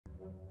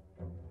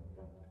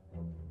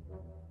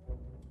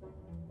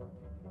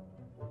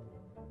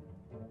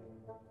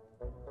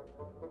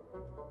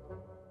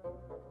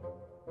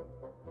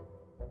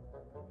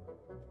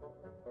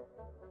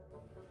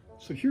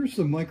So here's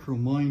the micro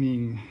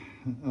mining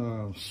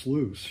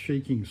sluice,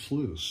 shaking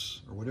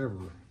sluice, or whatever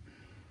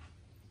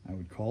I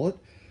would call it.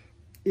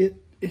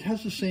 It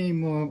has the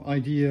same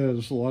idea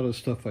as a lot of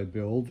stuff I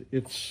build.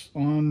 It's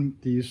on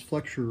these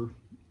flexure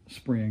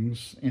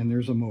springs, and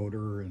there's a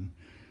motor, and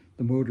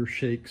the motor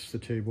shakes the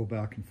table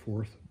back and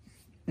forth.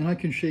 And I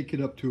can shake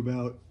it up to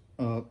about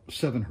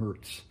 7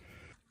 hertz.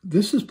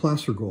 This is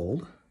placer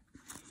gold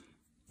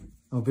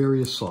of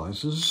various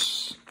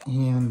sizes,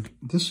 and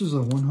this is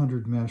a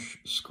 100 mesh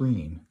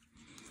screen.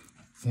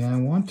 And I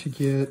want to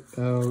get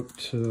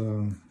out,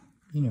 you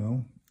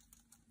know,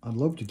 I'd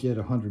love to get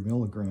 100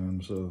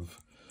 milligrams of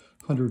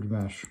 100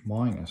 mesh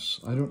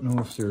minus. I don't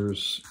know if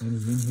there's any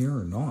in here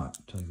or not,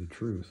 to tell you the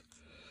truth.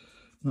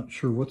 Not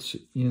sure what's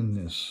in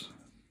this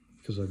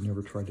because I've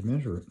never tried to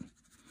measure it.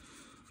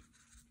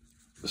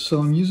 So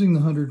I'm using the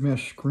 100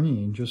 mesh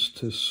screen just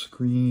to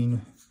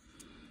screen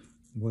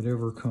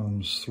whatever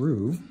comes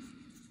through.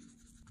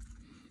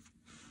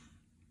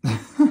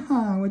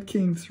 What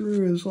came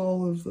through is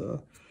all of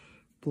the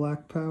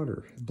black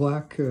powder,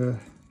 black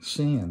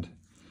sand.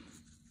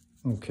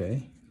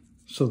 Okay,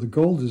 so the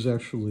gold is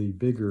actually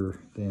bigger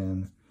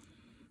than,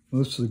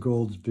 most of the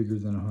gold is bigger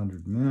than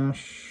 100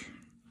 mesh.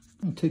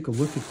 I'll take a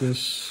look at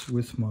this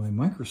with my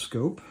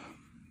microscope.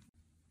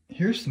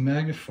 Here's the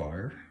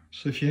magnifier.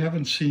 So if you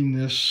haven't seen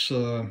this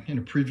in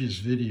a previous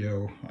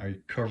video, I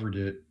covered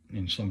it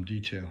in some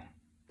detail.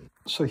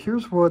 So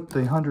here's what the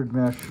 100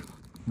 mesh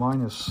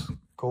minus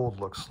gold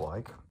looks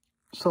like.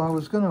 So I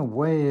was going to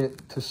weigh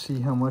it to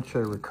see how much I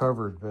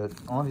recovered, but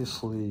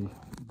obviously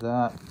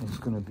that is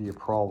going to be a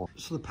problem.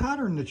 So the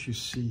pattern that you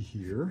see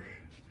here,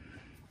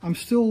 I'm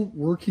still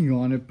working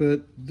on it,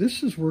 but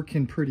this is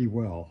working pretty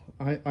well.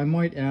 I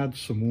might add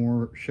some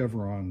more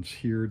chevrons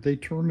here. They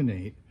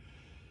terminate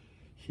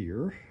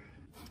here.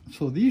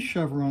 So these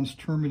chevrons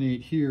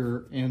terminate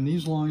here, and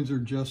these lines are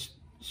just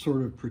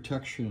sort of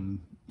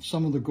protection.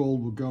 Some of the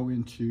gold will go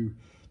into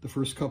the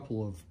first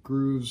couple of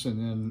grooves, and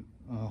then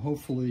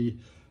hopefully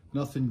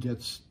nothing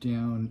gets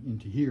down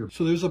into here.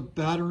 So there's a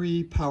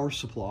battery power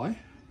supply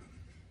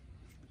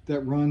that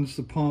runs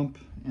the pump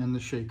and the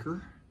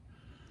shaker.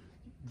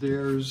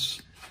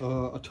 There's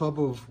a tub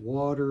of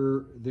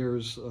water.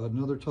 There's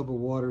another tub of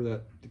water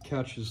that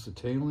catches the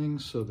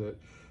tailings so that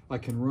I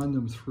can run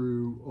them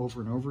through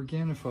over and over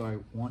again if I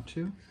want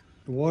to.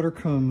 The water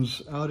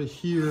comes out of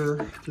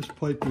here. This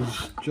pipe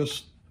is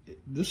just,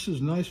 this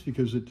is nice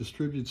because it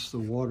distributes the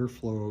water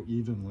flow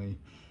evenly.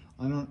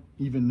 I don't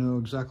even know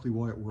exactly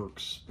why it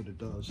works, but it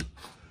does.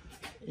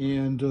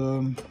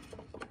 And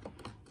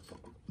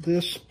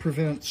this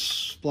prevents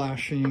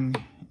splashing,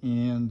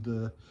 and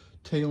the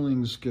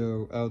tailings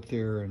go out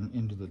there and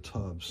into the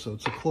tub. So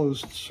it's a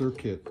closed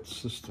circuit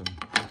system.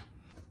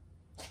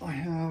 I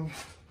have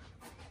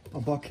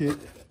a bucket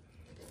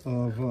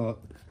of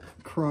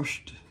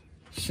crushed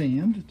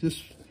sand.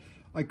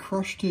 I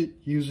crushed it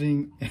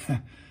using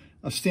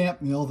a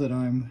stamp mill that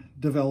I'm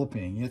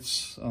developing.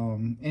 It's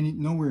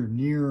nowhere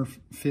near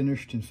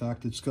finished. In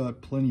fact, it's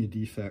got plenty of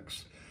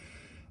defects.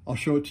 I'll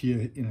show it to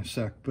you in a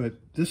sec, but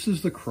this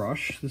is the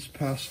crush. This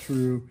passed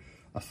through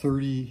a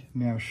 30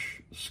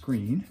 mesh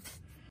screen.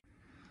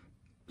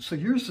 So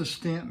here's the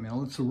stamp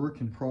mill. It's a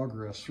work in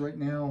progress. Right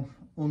now,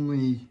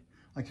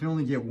 I can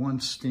only get one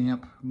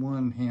stamp,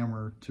 one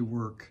hammer to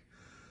work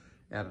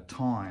at a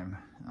time.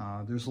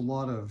 There's a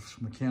lot of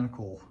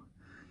mechanical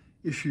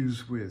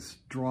issues with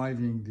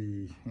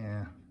driving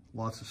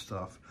lots of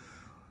stuff.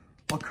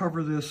 I'll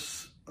cover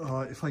this,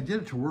 if I get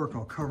it to work,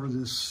 I'll cover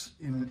this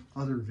in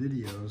other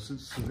videos.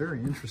 It's a very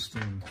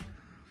interesting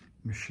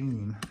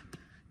machine,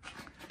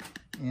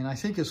 and I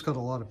think it's got a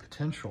lot of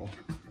potential.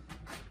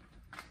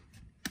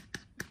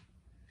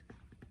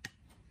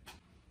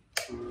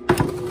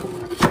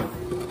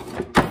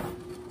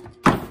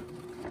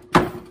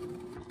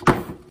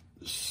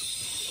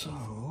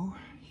 So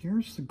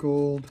here's the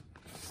gold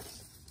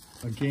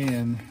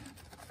again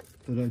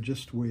that I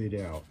just weighed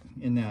out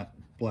in that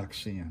black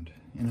sand,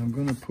 and I'm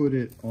going to put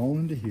it all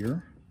into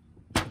here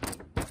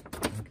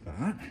like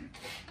that,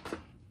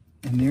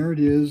 and there it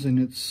is. And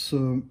it's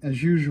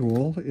as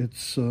usual,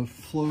 it's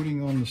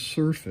floating on the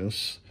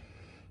surface.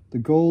 The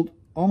gold,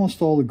 almost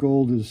all the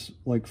gold is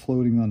like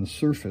floating on the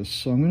surface.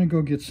 So I'm going to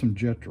go get some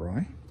jet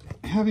dry.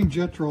 Having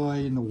jet dry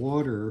in the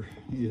water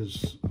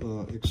is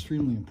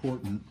extremely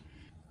important.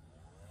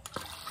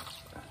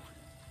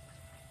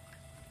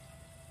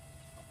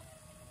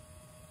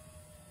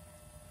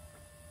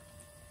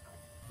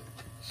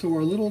 So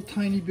our little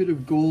tiny bit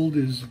of gold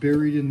is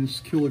buried in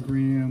this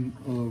kilogram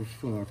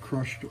of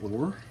crushed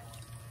ore.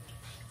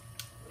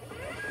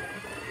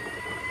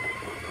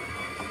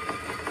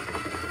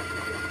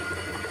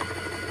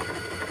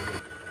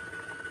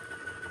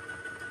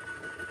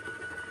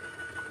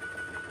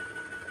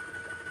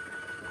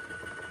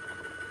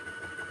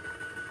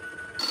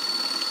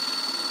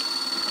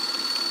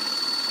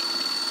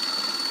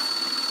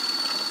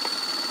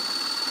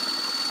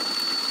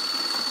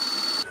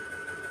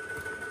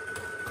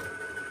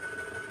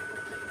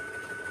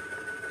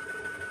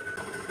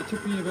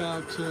 Took me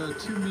about 2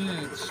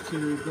 minutes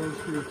to go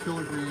through a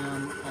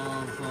kilogram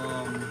of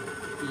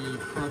the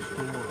crushed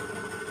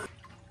ore.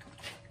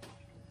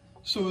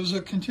 So as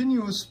a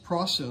continuous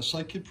process,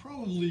 I could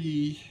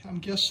probably, I'm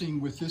guessing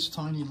with this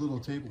tiny little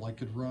table, I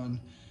could run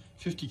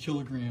 50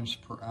 kilograms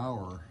per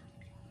hour.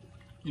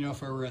 You know,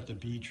 if I were at the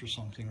beach or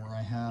something where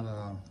I had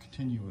a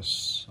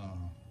continuous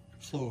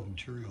flow of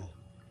material.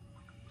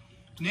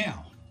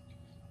 Now,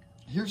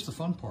 here's the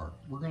fun part.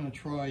 We're going to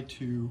try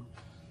to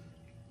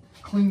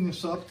clean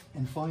this up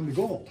and find the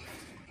gold.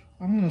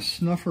 I'm going to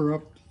snuffer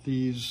up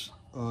these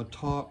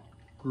top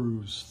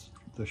grooves,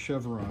 the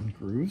chevron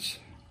grooves,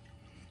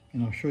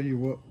 and I'll show you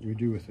what we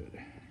do with it.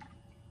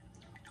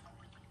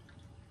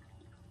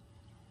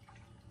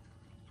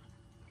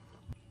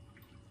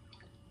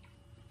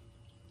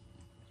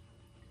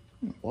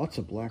 Lots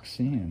of black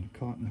sand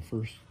caught in the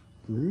first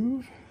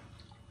groove.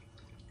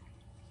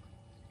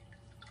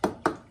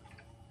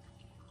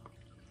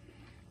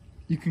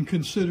 You can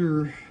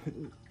consider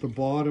the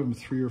bottom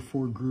 3 or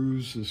 4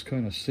 grooves as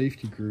kind of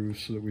safety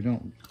grooves so that we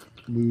don't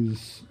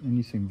lose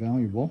anything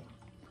valuable.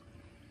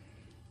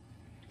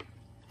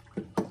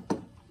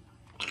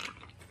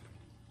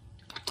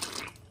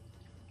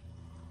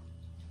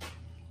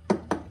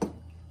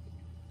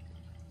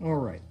 All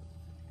right,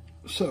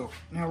 so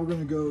now we're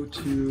going to go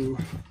to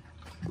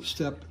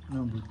step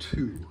number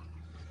 2.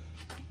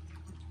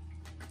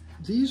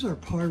 These are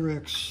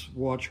Pyrex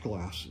watch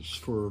glasses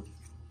for,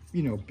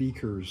 you know,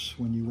 beakers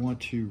when you want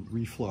to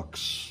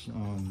reflux.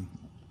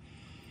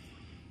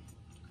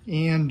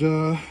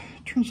 It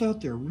turns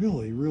out they're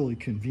really, really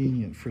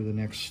convenient for the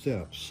next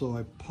step. So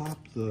I pop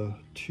the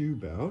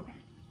tube out.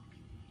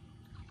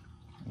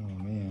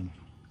 Oh man,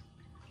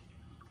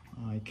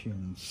 I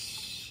can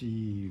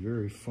see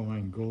very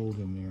fine gold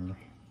in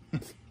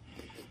there.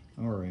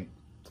 All right,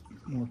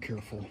 more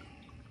careful.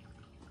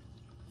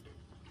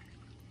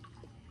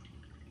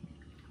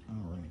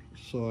 All right,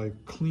 so I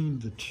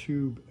cleaned the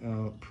tube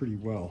out pretty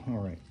well. All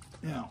right,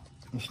 now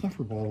the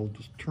snuffer bottle,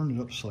 just turn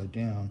it upside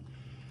down,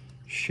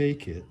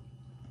 shake it,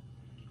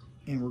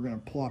 and we're gonna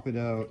plop it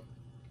out,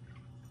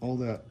 all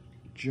that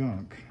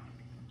junk.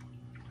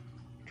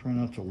 Try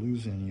not to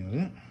lose any of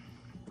it.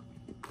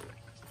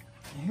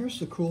 And here's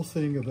the cool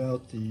thing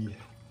about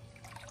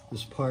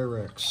this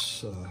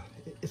Pyrex.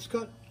 It's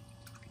got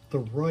the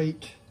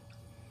right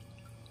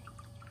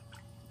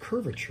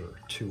curvature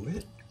to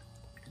it.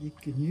 You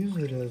can use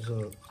it as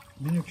a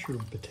miniature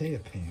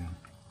potato pan.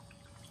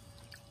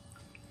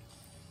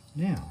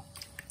 Now,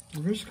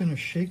 we're just going to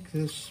shake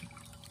this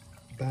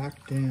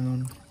back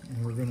down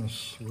and we're going to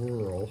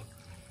swirl.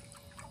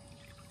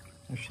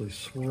 Actually,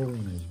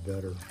 swirling is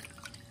better.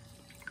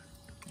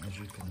 As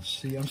you can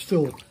see, I'm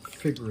still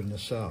figuring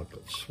this out,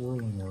 but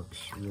swirling works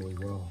really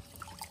well.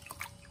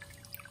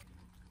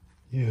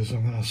 Yes,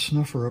 I'm going to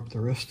snuffer up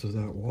the rest of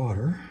that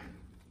water.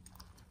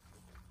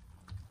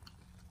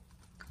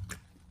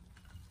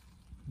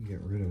 Get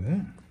rid of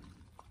it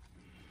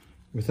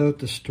without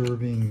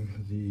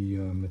disturbing the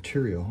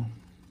material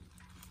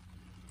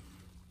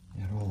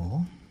at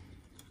all.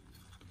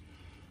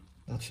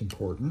 That's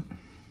important.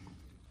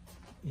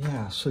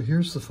 Yeah, so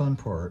here's the fun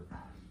part.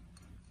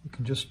 You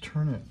can just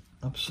turn it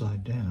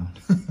upside down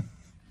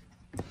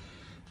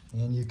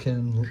and you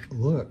can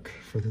look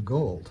for the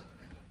gold.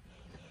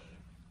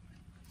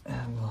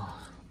 And we'll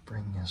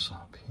bring this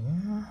up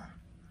here.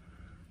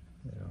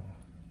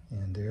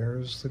 And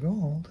there's the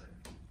gold.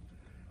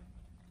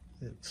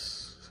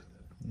 It's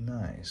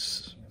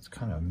nice. It's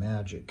kind of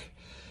magic.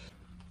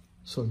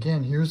 So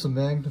again, here's the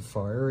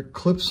magnifier. It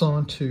clips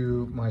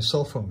onto my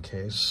cell phone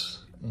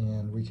case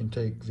and we can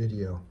take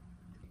video.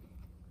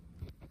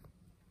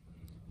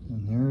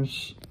 And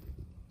there's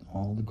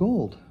all the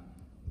gold.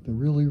 The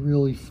really,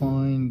 really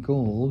fine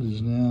gold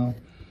is now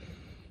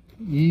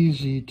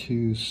easy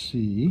to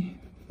see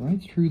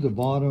right through the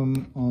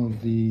bottom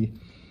of the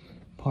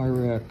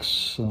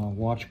Pyrex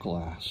watch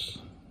glass.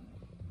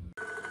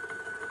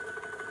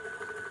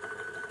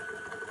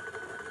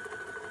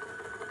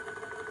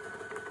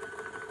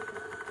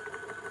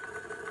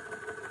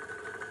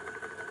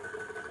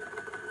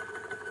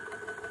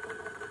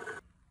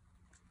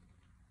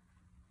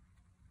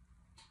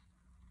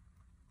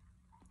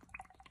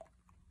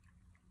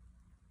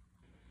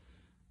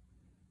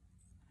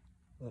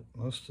 Let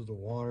most of the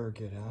water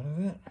get out of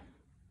it.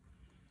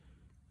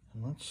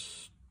 And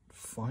let's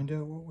find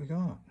out what we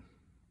got.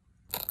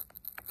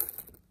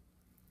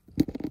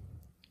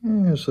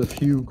 There's a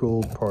few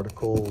gold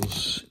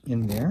particles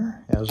in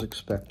there, as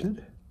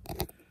expected,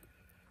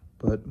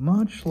 but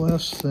much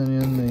less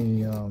than in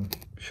the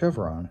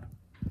chevron.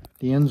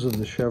 The ends of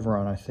the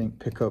chevron, I think,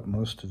 pick up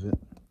most of it.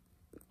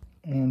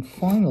 And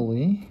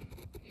finally,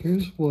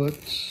 here's what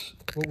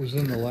was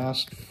in the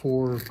last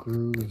 4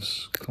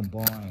 grooves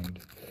combined.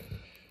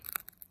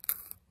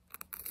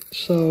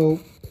 So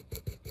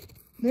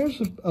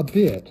there's a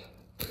bit,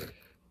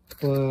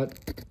 but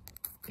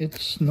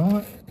it's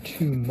not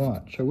too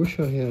much. I wish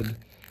I had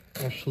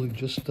actually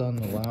just done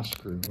the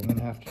last groove. I'm going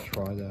to have to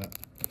try that.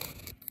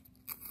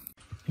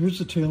 Here's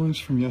the tailings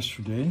from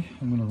yesterday.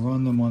 I'm going to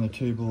run them on the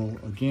table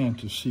again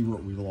to see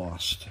what we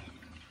lost.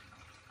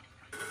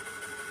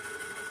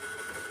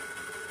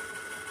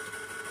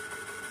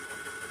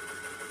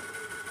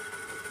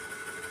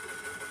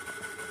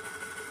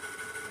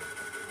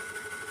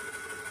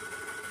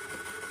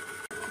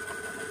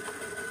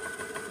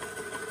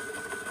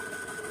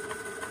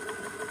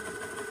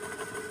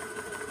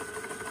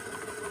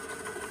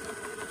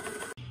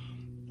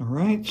 All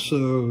right,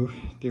 so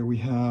there we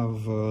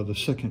have the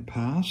second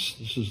pass.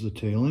 This is the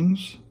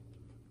tailings.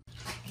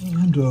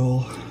 And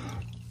I'll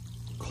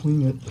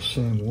clean it the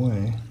same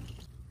way.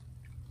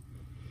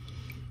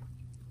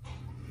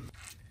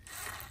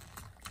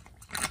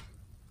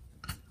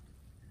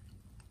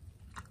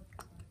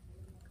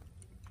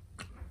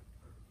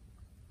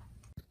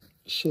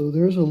 So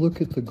there's a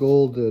look at the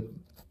gold that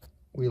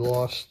we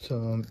lost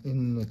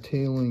in the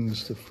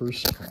tailings the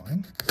first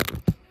time.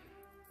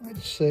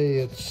 I'd say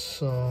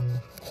it's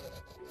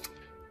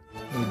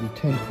maybe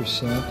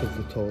 10% of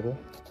the total.